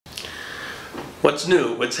What's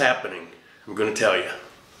new? What's happening? I'm going to tell you.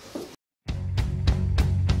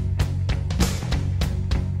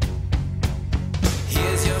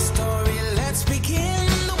 Here's your story, let's begin.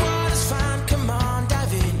 The water's fine, come on,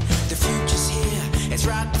 dive in. The future's here, it's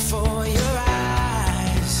right before your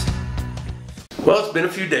eyes. Well, it's been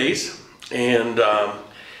a few days, and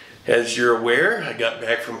as you're aware, I got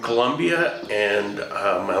back from Colombia, and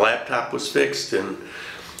my laptop was fixed, and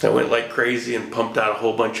I went like crazy and pumped out a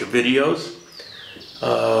whole bunch of videos.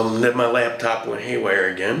 Then my laptop went haywire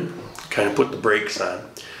again, kind of put the brakes on.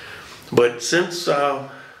 But since I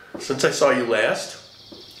saw you last,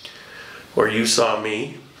 or you saw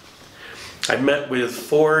me, I met with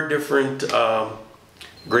 4 different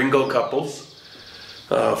gringo couples,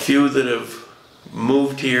 a few that have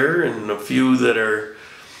moved here and a few that are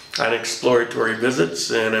on exploratory visits,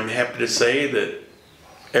 and I'm happy to say that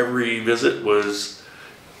every visit was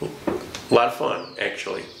a lot of fun,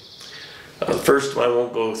 actually. The first one, I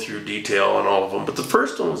won't go through detail on all of them, but the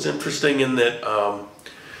first one was interesting in that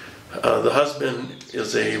the husband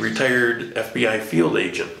is a retired FBI field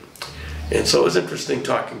agent, and so it was interesting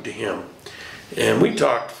talking to him. And we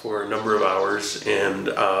talked for a number of hours, and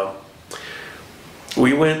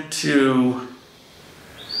we went to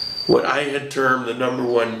what I had termed the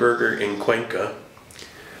 #1 burger in Cuenca,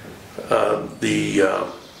 the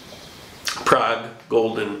Prague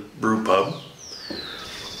Golden Brew Pub.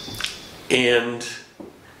 And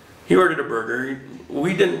he ordered a burger.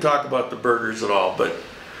 We didn't talk about the burgers at all, but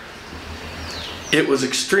it was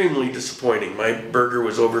extremely disappointing. My burger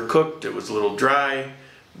was overcooked, it was a little dry,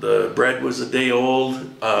 the bread was a day old.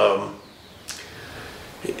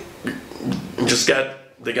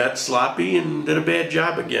 They got sloppy and did a bad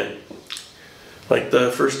job again, like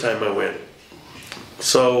the first time I went.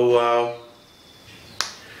 So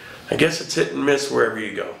I guess it's hit and miss wherever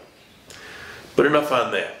you go. But enough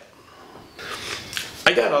on that.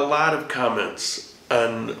 I got a lot of comments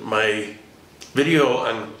on my video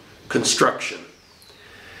on construction.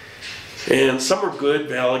 And some were good,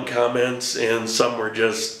 valid comments, and some were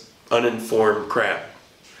just uninformed crap.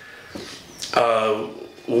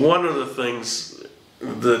 One of the things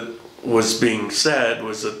that was being said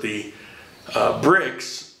was that the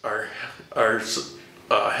bricks are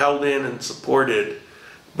held in and supported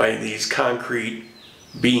by these concrete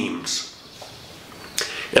beams.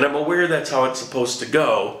 And I'm aware that's how it's supposed to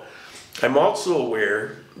go. I'm also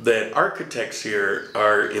aware that architects here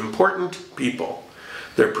are important people.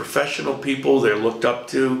 They're professional people, they're looked up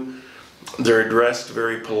to, they're addressed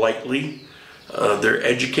very politely, they're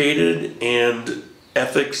educated, and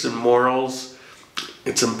ethics and morals,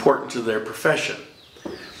 it's important to their profession.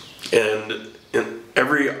 And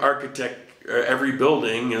every architect, or every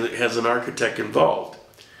building has an architect involved.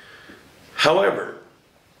 However,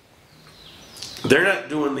 they're not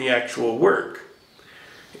doing the actual work,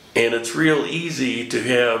 and it's real easy to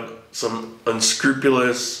have some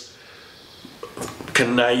unscrupulous,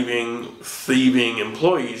 conniving, thieving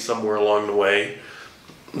employees somewhere along the way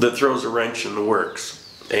that throws a wrench in the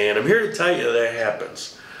works. And I'm here to tell you that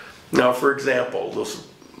happens. Now, for example,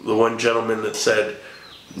 the one gentleman that said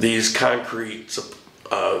these concrete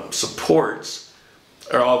supports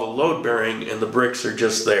are all the load bearing and the bricks are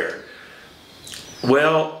just there.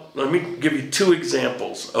 Well, let me give you 2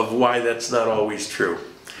 examples of why that's not always true.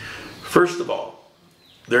 First of all,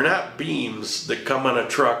 they're not beams that come on a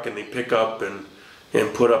truck and they pick up and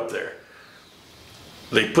put up there.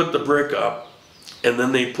 They put the brick up, and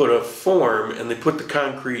then they put a form and they put the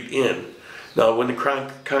concrete in. Now when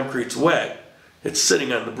the concrete's wet, it's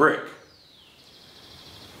sitting on the brick.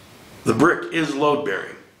 The brick is load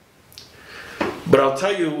bearing. But I'll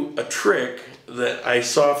tell you a trick that I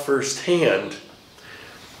saw firsthand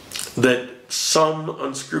that some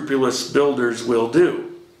unscrupulous builders will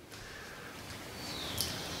do,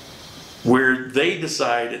 where they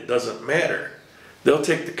decide it doesn't matter. They'll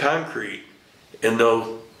take the concrete and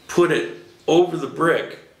they'll put it over the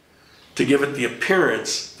brick to give it the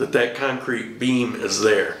appearance that that concrete beam is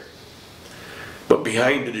there. But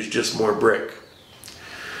behind it is just more brick.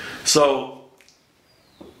 So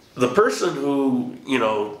the person who,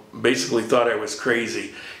 basically thought I was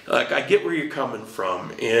crazy, like, I get where you're coming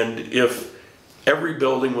from, and if every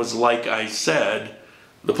building was like I said,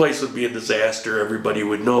 the place would be a disaster, everybody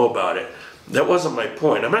would know about it. That wasn't my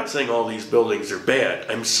point. I'm not saying all these buildings are bad.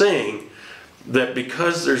 I'm saying that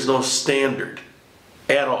because there's no standard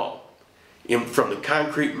at all, from the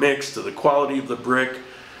concrete mix to the quality of the brick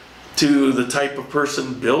to the type of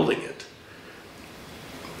person building it,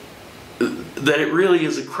 that it really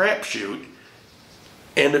is a crapshoot.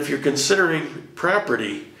 And if you're considering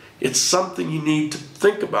property, it's something you need to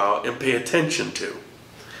think about and pay attention to.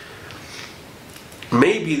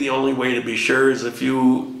 maybe the only way to be sure is if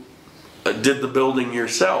you did the building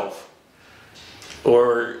yourself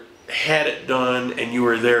or had it done and you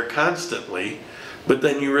were there constantly, but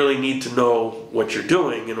then you really need to know what you're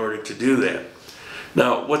doing in order to do that.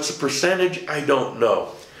 Now, what's the percentage? I don't know.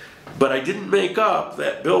 But I didn't make up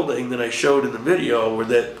that building that I showed in the video where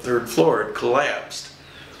that third floor had collapsed.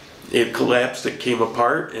 It collapsed, it came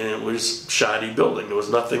apart, and it was a shoddy building. There was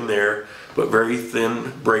nothing there but very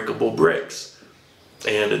thin, breakable bricks.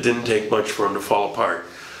 And it didn't take much for them to fall apart.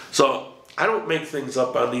 So I don't make things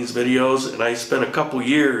up on these videos, and I spent a couple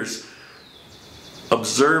years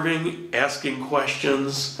observing, asking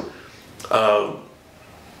questions,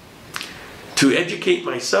 to educate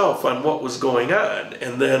myself on what was going on.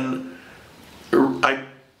 And then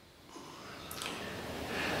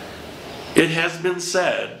it has been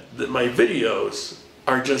said that my videos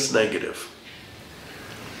are just negative.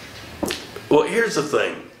 Well, here's the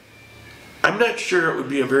thing. I'm not sure it would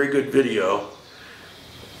be a very good video.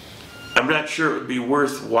 I'm not sure it would be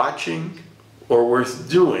worth watching or worth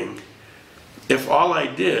doing if all I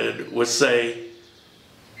did was say,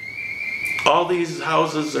 all these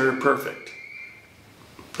houses are perfect.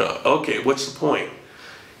 Okay, what's the point?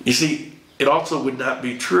 You see, it also would not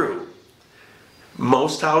be true.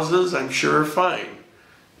 Most houses, I'm sure, are fine,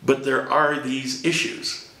 but there are these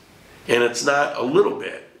issues, and it's not a little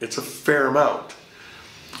bit, it's a fair amount.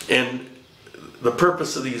 And the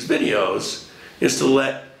purpose of these videos is to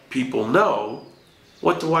let people know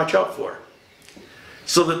what to watch out for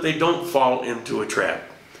so that they don't fall into a trap.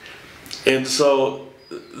 And so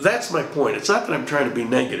that's my point. It's not that I'm trying to be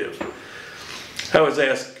negative. I was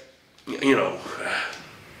asked, you know,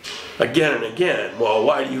 again and again, well,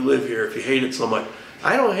 why do you live here if you hate it so much?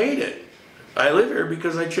 I don't hate it. I live here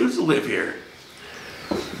because I choose to live here.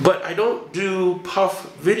 But I don't do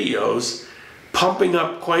puff videos pumping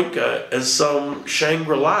up Cuenca as some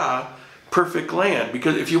Shangri-La perfect land.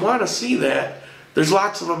 Because if you want to see that, there's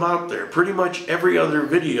lots of them out there. Pretty much every other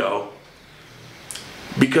video,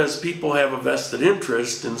 because people have a vested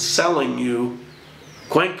interest in selling you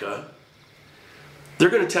Cuenca, they're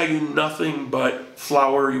going to tell you nothing but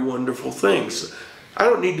flowery, wonderful things. I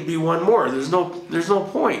don't need to be one more. There's no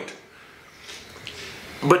point.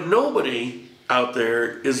 But nobody out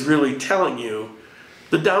there is really telling you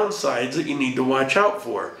the downsides that you need to watch out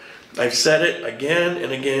for. I've said it again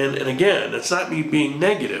and again and again. It's not me being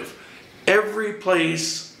negative. Every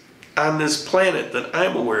place on this planet that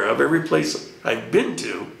I'm aware of, every place I've been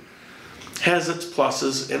to, has its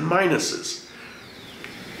pluses and minuses.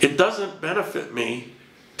 It doesn't benefit me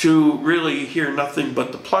to really hear nothing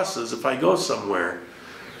but the pluses if I go somewhere.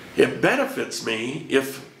 It benefits me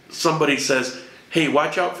if somebody says, hey,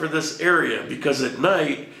 watch out for this area because at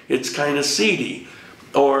night it's kind of seedy.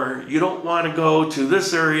 Or you don't want to go to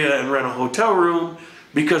this area and rent a hotel room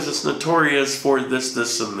because it's notorious for this,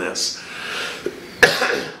 this, and this.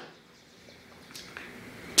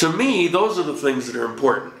 To me, those are the things that are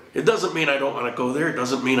important. It doesn't mean I don't want to go there. It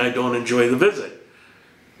doesn't mean I don't enjoy the visit.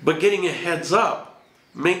 But getting a heads up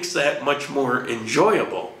makes that much more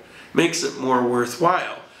enjoyable, makes it more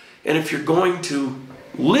worthwhile. And if you're going to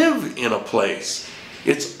live in a place,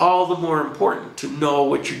 it's all the more important to know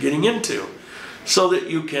what you're getting into so that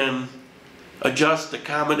you can adjust,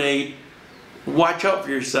 accommodate, watch out for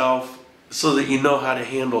yourself so that you know how to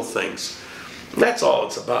handle things. That's all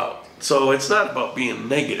it's about. So it's not about being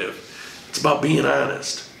negative, it's about being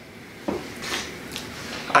honest.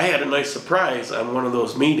 I had a nice surprise on one of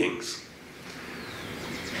those meetings,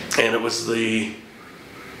 and it was the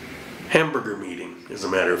hamburger meeting, as a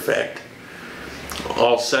matter of fact.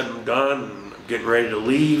 All said and done, and I'm getting ready to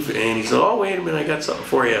leave, and he said, oh, wait a minute, I got something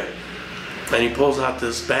for you. And he pulls out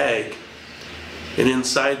this bag, and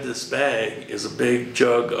inside this bag is a big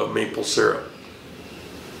jug of maple syrup.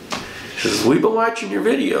 He says, we've been watching your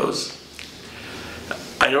videos.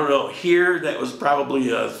 I don't know, here that was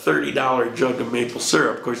probably a $30 jug of maple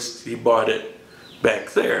syrup. Of course, he bought it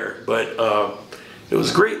back there, but it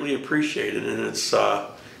was greatly appreciated, and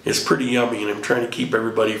it's pretty yummy, and I'm trying to keep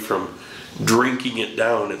everybody from drinking it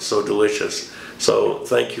down. It's so delicious. So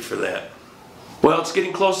thank you for that. Well, it's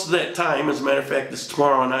getting close to that time. As a matter of fact, it's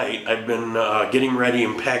tomorrow night. I've been getting ready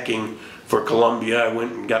and packing for Colombia. I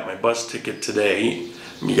went and got my bus ticket today.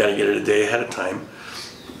 You got to get it a day ahead of time.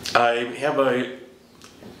 I have a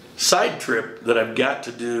side trip that I've got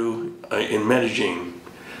to do in Medellin.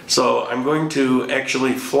 So I'm going to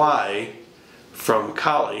actually fly from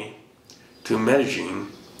Cali to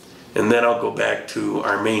Medellin, and then I'll go back to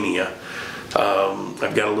Armenia.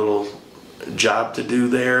 I've got a little job to do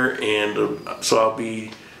there, and so I'll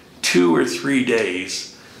be 2 or 3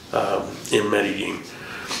 days in Medellin.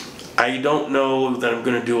 I don't know that I'm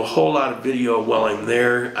going to do a whole lot of video while I'm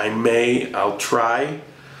there. I'll try,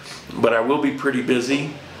 but I will be pretty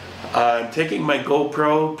busy. I'm taking my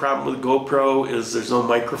GoPro. Problem with GoPro is there's no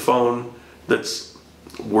microphone that's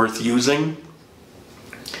worth using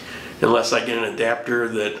unless I get an adapter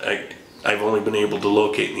that I've only been able to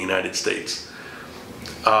locate in the United States.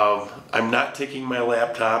 I'm not taking my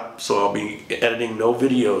laptop, so I'll be editing no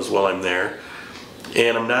videos while I'm there.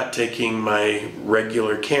 And I'm not taking my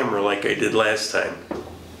regular camera like I did last time.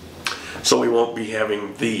 So we won't be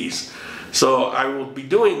having these. So I will be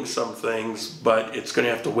doing some things, but it's going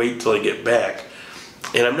to have to wait till I get back.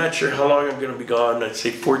 And I'm not sure how long I'm going to be gone. I'd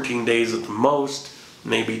say 14 days at the most,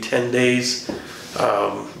 maybe 10 days.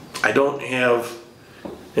 I don't have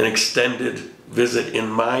an extended visit in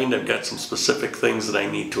mind. I've got some specific things that I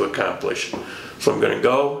need to accomplish. So I'm going to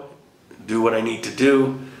go, do what I need to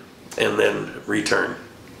do, and then return.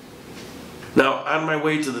 Now, on my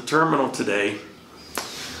way to the terminal today,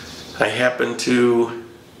 I happened to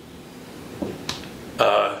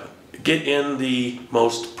get in the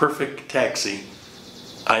most perfect taxi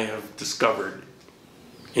I have discovered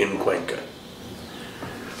in Cuenca.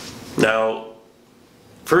 Now,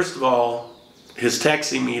 first of all, his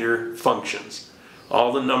taxi meter functions.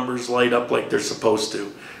 All the numbers light up like they're supposed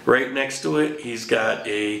to. Right next to it, he's got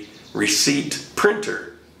a receipt printer.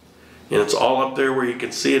 And it's all up there where you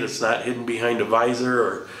can see it. It's not hidden behind a visor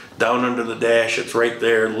or down under the dash. It's right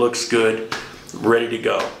there, looks good, ready to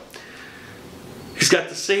go. He's got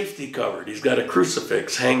the safety covered. He's got a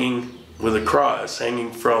crucifix hanging with a cross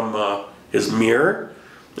hanging from his mirror.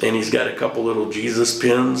 And he's got a couple little Jesus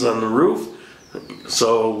pins on the roof.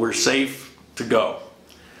 So we're safe to go.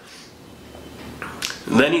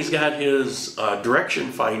 And then he's got his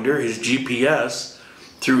direction finder, his GPS,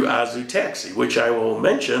 through Azu Taxi, which I will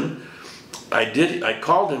mention. I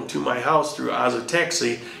called him to my house through Azu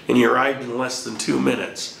Taxi, and he arrived in less than 2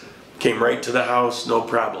 minutes. Came right to the house, no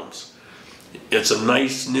problems. It's a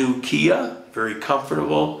nice new Kia, very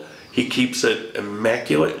comfortable. He keeps it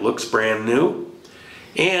immaculate, looks brand new.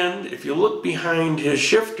 And if you look behind his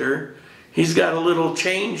shifter, he's got a little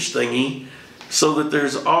change thingy so that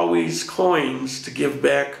there's always coins to give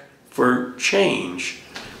back for change.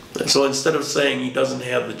 So instead of saying he doesn't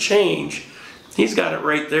have the change, he's got it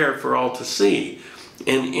right there for all to see.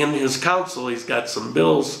 And in his console, he's got some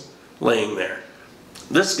bills laying there.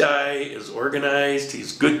 This guy is organized,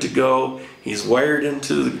 he's good to go, he's wired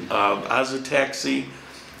into Azu Taxi.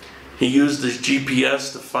 He used his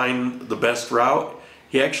GPS to find the best route.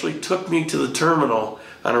 He actually took me to the terminal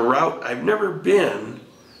on a route I've never been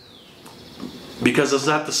because it's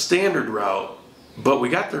not the standard route, but we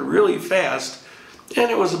got there really fast,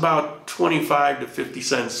 and it was about 25 to 50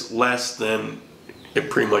 cents less than it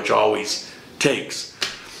pretty much always takes.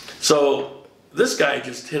 So this guy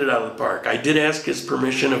just hit it out of the park. I did ask his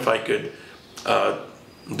permission if I could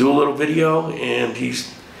do a little video, and he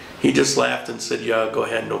just laughed and said, yeah, go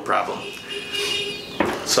ahead, no problem.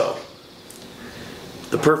 So,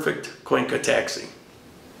 the perfect Cuenca taxi.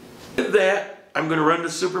 With that, I'm going to run to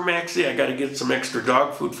Super Maxi. I got to get some extra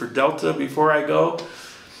dog food for Delta before I go,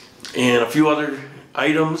 and a few other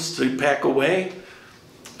items to pack away.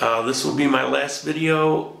 This will be my last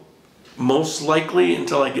video, most likely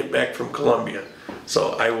until I get back from Colombia.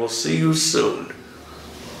 So I will see you soon.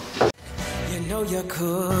 You know you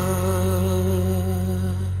could.